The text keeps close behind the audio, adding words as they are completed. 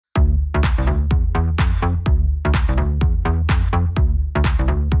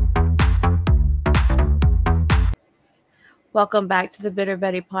Welcome back to the Bitter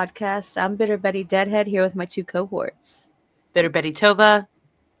Betty podcast. I'm Bitter Betty Deadhead here with my two cohorts. Bitter Betty Tova.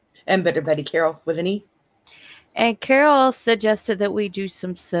 And Bitter Betty Carol with an E. And Carol suggested that we do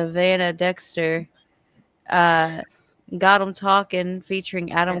some Savannah Dexter. Got 'em Talking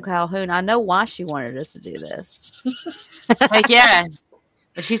featuring Adam Calhoun. I know why she wanted us to do this. Like, yeah.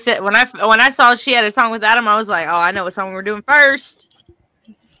 But she said when I saw she had a song with Adam, I was like, oh, I know what song we're doing first.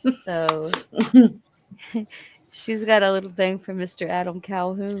 So she's got a little thing for Mr. Adam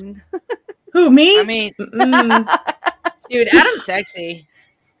Calhoun. Who, me? I mean, dude, Adam's sexy.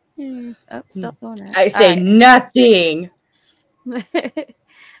 Oh, stop doing that. I say nothing. All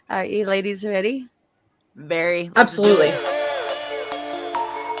right, you ladies ready? Very. Absolutely.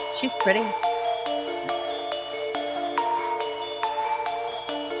 She's pretty.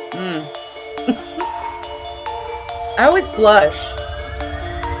 I always blush.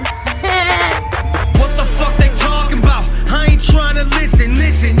 What the fuck they talking about? I ain't trying to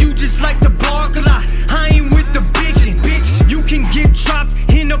listen. You just like to bark a lot. I ain't with the bitching, bitch. You can get dropped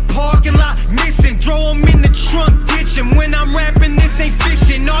in the parking lot, missing. Throw them in the trunk, ditch 'em. When I'm rapping, this ain't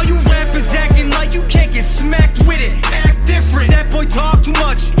fiction. All you rappers acting like you can't get smacked with it. Act different. That boy talk too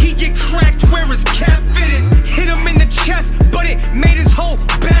much. He get cracked where his cap fitted. Hit him in the chest, but it made his whole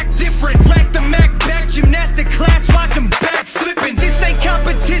back different. Rack the Mac back, gymnastic class, watch him back flipping. This ain't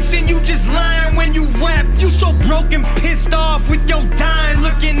competition, you just lying when you rap. You so broken, pissed off with your dying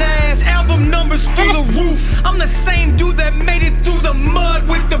looking ass. Album numbers through the roof. I'm the same dude that made it through the mud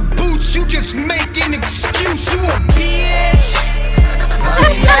with the boots. You just make an excuse, you a bitch.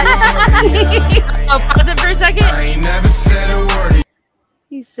 Oh, pause it for a second. I ain't never said a word.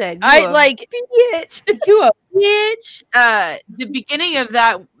 He said, bitch. You a bitch. The beginning of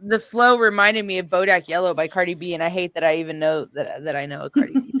that, the flow reminded me of Bodak Yellow by Cardi B, and I hate that I even know that I know a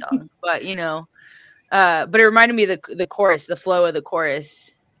Cardi B song. But you know, but it reminded me of the chorus, the flow of the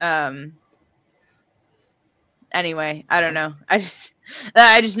chorus. Anyway, I don't know. I just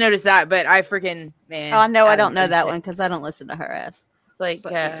noticed that, but I freaking man. Oh no, I don't know that one because I don't listen to her ass. It's like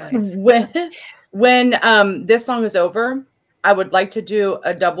when this song is over, I would like to do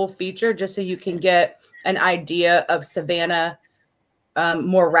a double feature just so you can get an idea of Savannah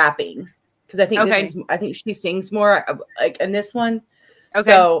more rapping, because I think I think she sings more like in this one.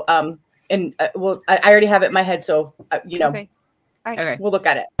 Okay. So well, I already have it in my head, so you know, okay. All right. Okay, we'll look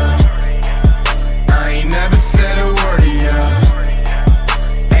at it. I ain't never said a word to ya.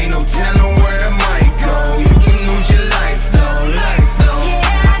 Ain't no telling where it might go. You can lose your life though, Yeah,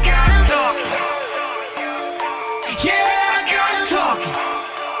 I got 'em talking. Yeah, I got 'em talking.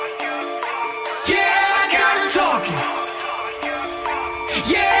 Yeah, I got 'em talking.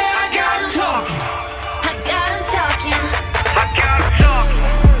 Yeah, I got 'em talking. I got 'em talking. I got 'em talking.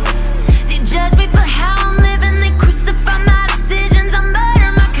 They judge me for how I'm living. They crucify my decisions. I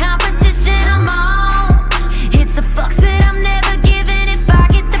murder my competition. I'm on. It's a fuck that I'm never giving. If I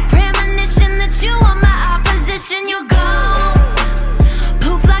get the premonition that you are my opposition, you're gone.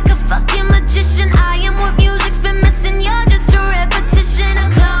 Poof like a fucking magician. I am what music's been missing. You're just a repetition, a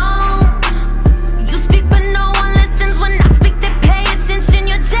clone. You speak but no one listens. When I speak they pay attention.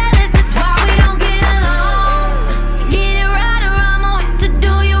 You're jealous, it's why we don't get along. Get it right or I'ma have to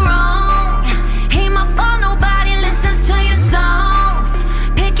do you wrong. Ain't my fault nobody listens to your songs.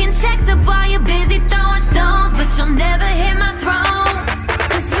 Picking checks up while you're busy throwing stones, but you'll never hit my throne.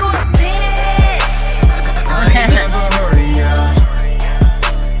 'Cause you a bitch. I ain't never heard of ya.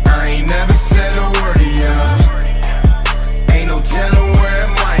 I ain't never said a word to ya. Ain't no telling where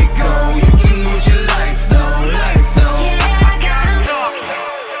it might go. You can lose your life though, Yeah, I got 'em talking.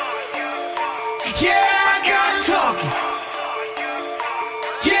 Yeah, I got 'em talking.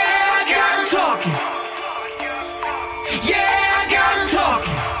 Yeah, I got 'em talking. Yeah, I got 'em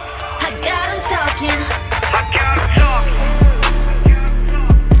talking. I got 'em talking. I got 'em talking.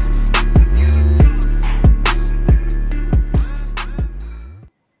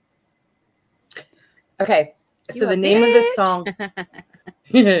 Okay, so You the a name of this bitch. song.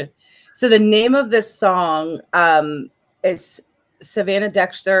 So the name of this song is Savannah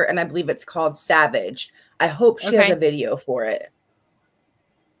Dexter, and I believe it's called Savage. I hope she has a video for it.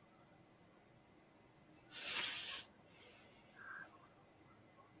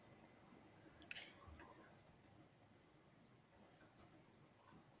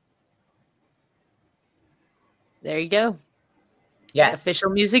 there you go. Yes. Official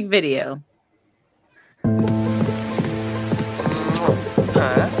music video.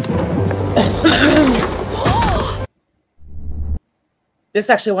 This is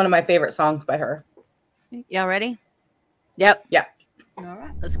actually one of my favorite songs by her. Y'all ready? Yep. Yeah. All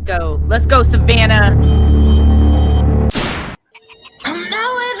right. Let's go. Let's go, Savannah.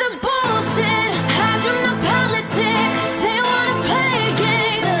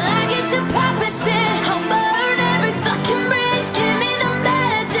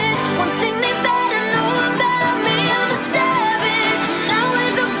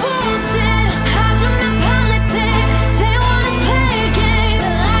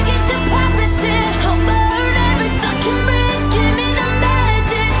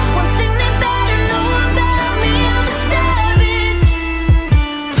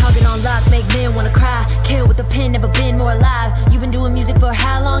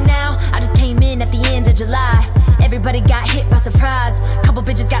 July. Everybody got hit by surprise. Couple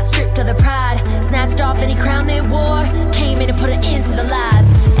bitches got stripped of their pride. Snatched off any crown they wore. Came in and put an end to the lies.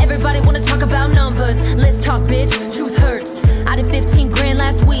 Everybody wanna talk about numbers. Let's talk, bitch, truth hurts. I did 15 grand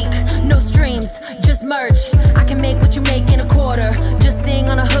last week. No streams, just merch. I can make what you make in a quarter. Just sing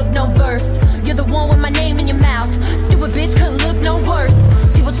on a hook, no verse. You're the one with my name in your mouth. Stupid bitch couldn't look no worse.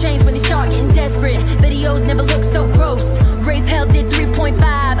 People change when they start getting desperate. Videos never look so gross. Raise Hell did 3.5.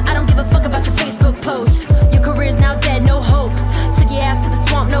 I don't give a fuck about your Facebook post. Your career's now dead, no hope. Took your ass to the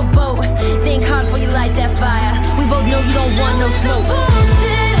swamp, no boat. Think hard before you light that fire. We both know you don't want no smoke.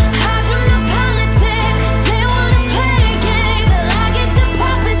 Bullshit, I do not politic. They wanna play games till I get to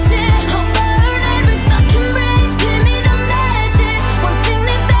poppin' shit. I'll burn every fucking bridge. Give me the matches. One thing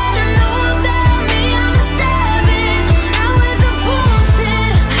they better know about me, I'm a savage. Now with the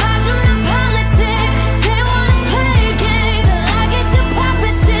bullshit, I do not politic. They wanna play games till I get to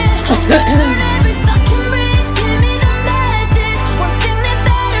poppin' shit. I'll burn every fucking bridge. Give me the matches. One thing they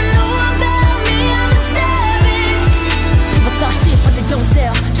better know about me, I'm a savage. People talk shit but they don't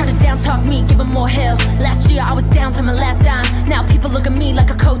sell. Try to down talk me, give them more hell. Last year I was down to my last dime. Now people look at me like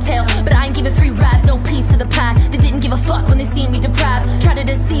a coattail. But I ain't giving free rides, no piece of the pie. They didn't give a fuck when they seen me deprived. Try to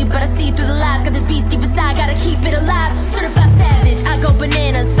deceive but I see through the lies. Got this beast deep inside, gotta keep it alive. Certified savage, I go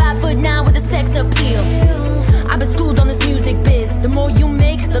bananas. 5'9" with a sex appeal. I've been schooled on this music biz. The more you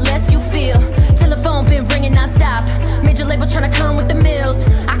make, the less you feel. Telephone been ringing non-stop. Major label tryna come with the mills.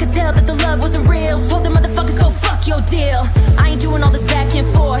 I could tell that the love wasn't real. Told them motherfuckers go fuck your deal. I ain't doing all this back and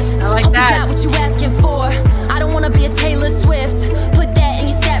forth. I like Hope that. you got what you asking for. I don't wanna be a Taylor Swift. Put that in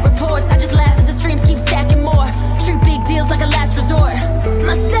your stat reports. I just laugh as the streams keep stacking more. Treat big deals like a last resort.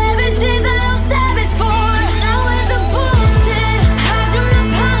 My savage is a little savage for. Now with the bullshit, I do not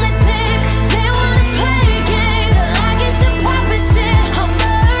politic. They wanna play games till I get to poppin' shit. I'll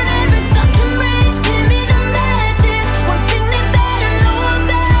burn every fucking bridge. Give me the matches. One thing they better know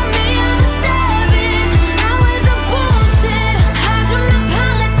about me, I'm a savage. Now with the bullshit, I do not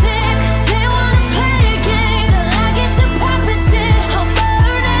politic. They wanna play games till I get to poppin' shit. I'll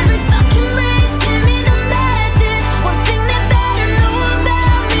burn every fucking bridge. Give me the matches. One thing they better know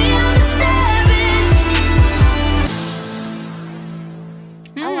about me, I'm a savage.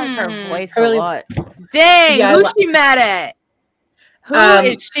 I like her voice I really- a lot. Dang, Yeah, I who's li- she mad at? Who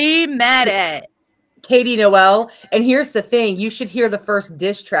is she mad at? Katie Noel. And here's the thing, you should hear the first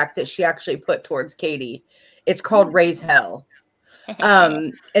diss track that she actually put towards Katie. It's called Raise Hell.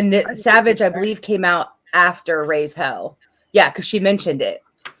 And Savage, I believe, came out after Raise Hell. Yeah, because she mentioned it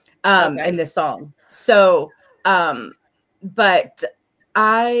in this song. So but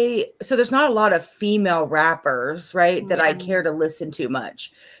so there's not a lot of female rappers, right, that I care to listen to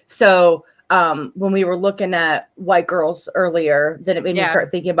much. So when we were looking at white girls earlier, then it made me start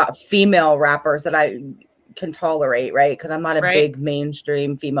thinking about female rappers that I can tolerate, right? Because I'm not a big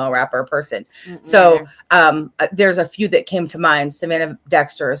mainstream female rapper person. So there's a few that came to mind. Savannah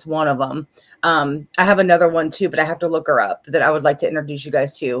Dexter is one of them. I have another one too, but I have to look her up that I would like to introduce you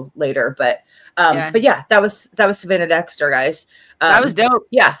guys to later. But yeah, that was Savannah Dexter, guys. That was dope.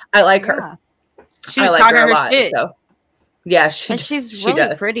 Yeah, I like her. She was talking her shit. So. Yeah, she's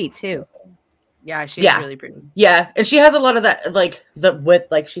really pretty too. Yeah, she's really pretty. Yeah, and she has a lot of that, like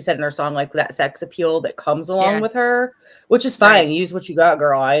like she said in her song, like that sex appeal that comes along with her, which is fine. Use what you got,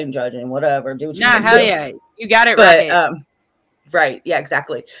 girl. I ain't judging. Whatever, do what you want. Hell yeah, you got it. But right, yeah,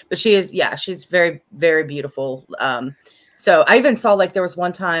 exactly. But she's very, very beautiful. So I even saw, like, there was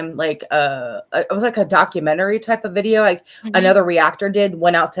one time, like, it was like a documentary type of video. Like another reactor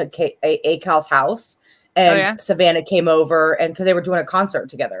went out to A-Cal's house, and Savannah came over, and because they were doing a concert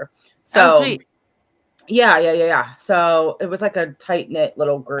together. So yeah. So it was like a tight knit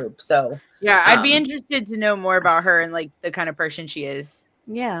little group. So yeah, I'd be interested to know more about her and like the kind of person she is.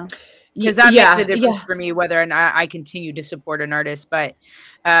 Yeah, because that makes a difference for me whether or not I continue to support an artist. But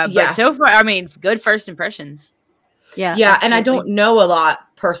so far, I mean, good first impressions. Yeah, and I don't know a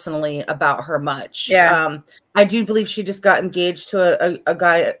lot personally about her much. Yeah, I do believe she just got engaged to a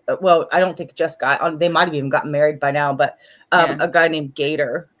guy. Well, I don't think just got. They might have even gotten married by now, but a guy named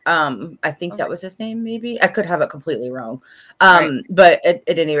Gator. I think that was his name. Maybe I could have it completely wrong. But at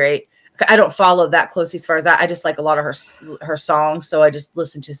any rate, I don't follow that closely as far as that. I just like a lot of her songs, so I just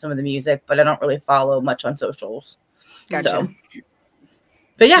listen to some of the music, but I don't really follow much on socials. Gotcha. So,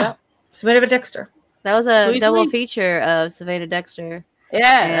 but yeah, Savannah Dexter. That was a double feature of Savannah Dexter.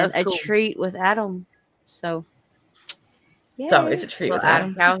 Yeah, and a treat with Adam. So, it's always a treat with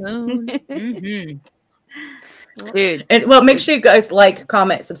Adam Calhoun. Dude, and make sure you guys like,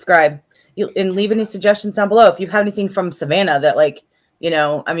 comment, subscribe, and leave any suggestions down below if you have anything from Savannah that like You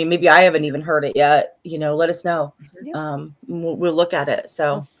know, I mean, maybe I haven't even heard it yet. You know, let us know. Yep. We'll look at it.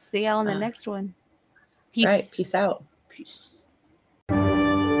 So We'll see y'all on the next one. Peace. right. Peace out. Peace.